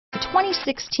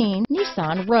2016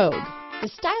 Nissan Rogue. The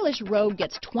stylish Rogue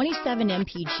gets 27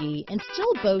 mpg and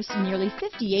still boasts nearly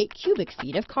 58 cubic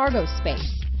feet of cargo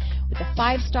space. With a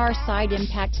 5-star side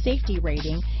impact safety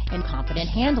rating and confident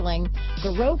handling,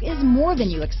 the Rogue is more than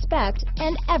you expect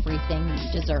and everything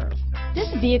you deserve. This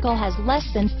vehicle has less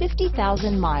than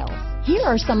 50,000 miles. Here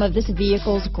are some of this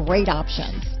vehicle's great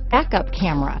options: backup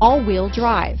camera, all-wheel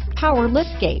drive, power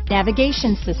liftgate,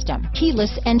 navigation system,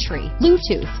 keyless entry,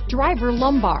 Bluetooth, driver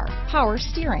lumbar, power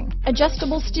steering,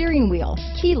 adjustable steering wheel,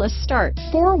 keyless start,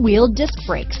 4-wheel disc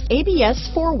brakes, ABS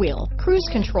 4-wheel, cruise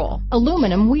control,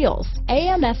 aluminum wheels,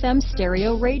 AM/FM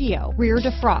stereo radio, rear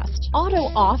defrost,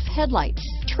 auto-off headlights,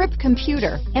 trip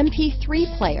computer,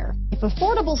 MP3 player. If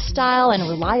affordable style and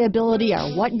reliability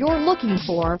are what you're looking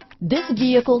for, this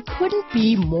vehicle couldn't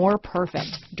be more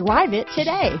perfect. Drive it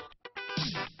today.